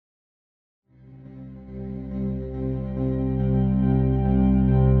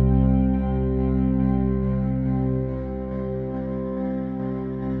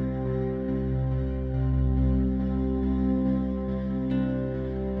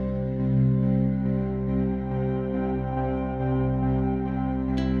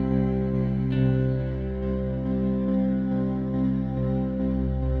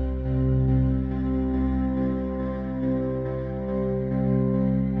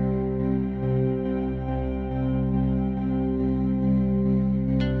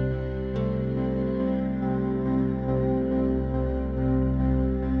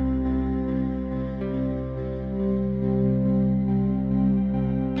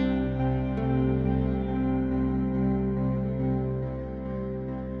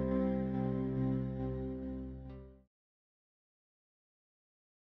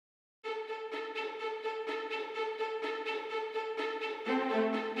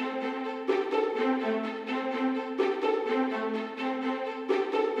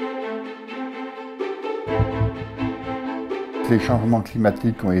les changements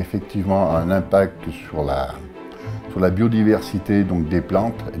climatiques ont effectivement un impact sur la biodiversité donc des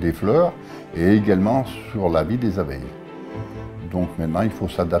plantes et des fleurs et également sur la vie des abeilles. Donc maintenant, il faut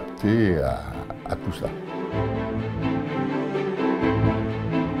s'adapter à tout ça.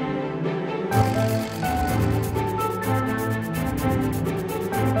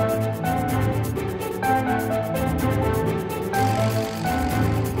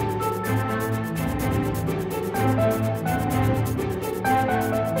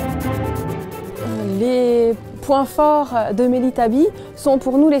 Les points forts de Melita Bees sont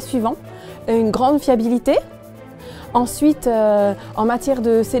pour nous les suivants. Une grande fiabilité. Ensuite, en matière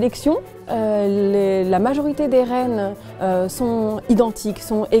de sélection, la majorité des reines sont identiques,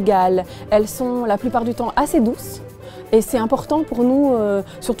 sont égales. Elles sont la plupart du temps assez douces. Et c'est important pour nous,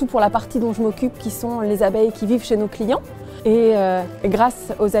 surtout pour la partie dont je m'occupe, qui sont les abeilles qui vivent chez nos clients. Et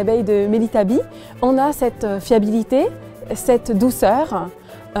grâce aux abeilles de Melita Bees, on a cette fiabilité, cette douceur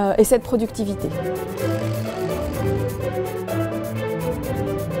et cette productivité.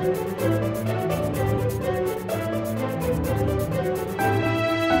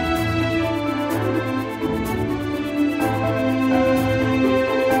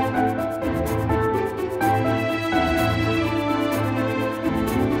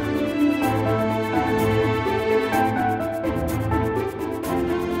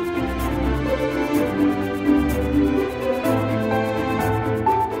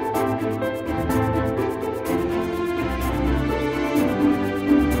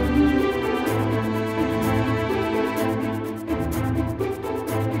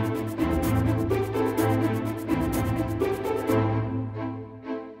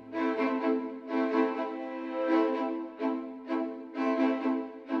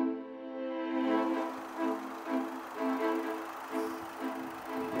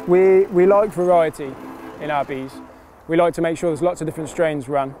 We like variety in our bees. We like to make sure there's lots of different strains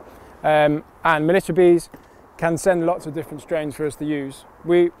run. And Melita Bees can send lots of different strains for us to use.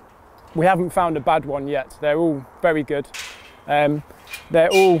 We haven't found a bad one yet. They're all very good. They're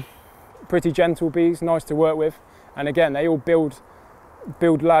all pretty gentle bees, nice to work with. And again, they all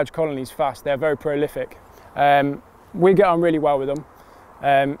build large colonies fast. They're very prolific. We get on really well with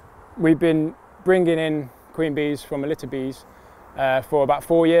them. We've been bringing in queen bees from Melita Bees for about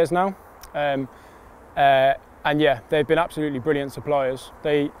 4 years now, and yeah, they've been absolutely brilliant suppliers.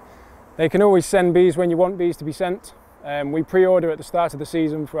 They can always send bees when you want bees to be sent. We pre-order at the start of the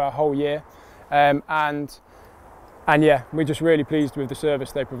season for our whole year, and yeah, we're just really pleased with the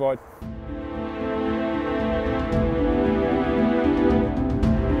service they provide.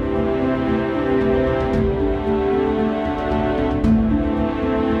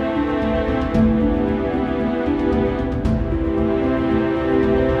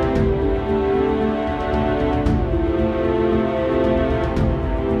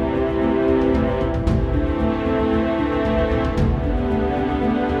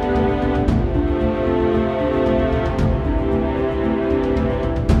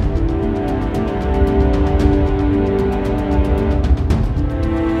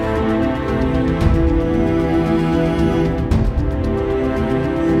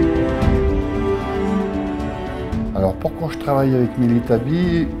 Alors pourquoi je travaille avec Melita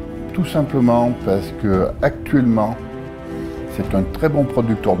Bees? Tout simplement parce que actuellement c'est un très bon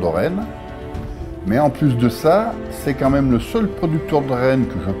producteur de rennes, mais en plus de ça, c'est quand même le seul producteur de rennes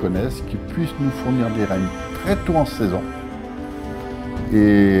que je connaisse qui puisse nous fournir des rennes très tôt en saison.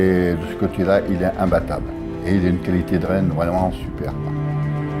 Et de ce côté-là, il est imbattable. Et il a une qualité de rennes vraiment super.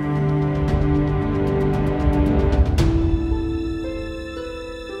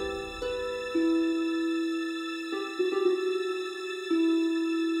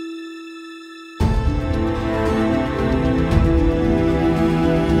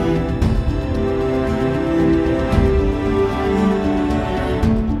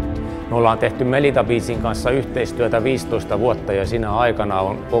 Me ollaan tehty Melita Beesin kanssa yhteistyötä 15 vuotta ja siinä aikana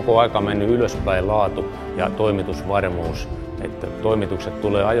on koko aika mennyt ylöspäin laatu ja toimitusvarmuus. Että toimitukset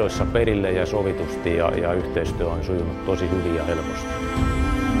tulee ajoissa perille ja sovitusti ja yhteistyö on sujunut tosi hyvin ja helposti.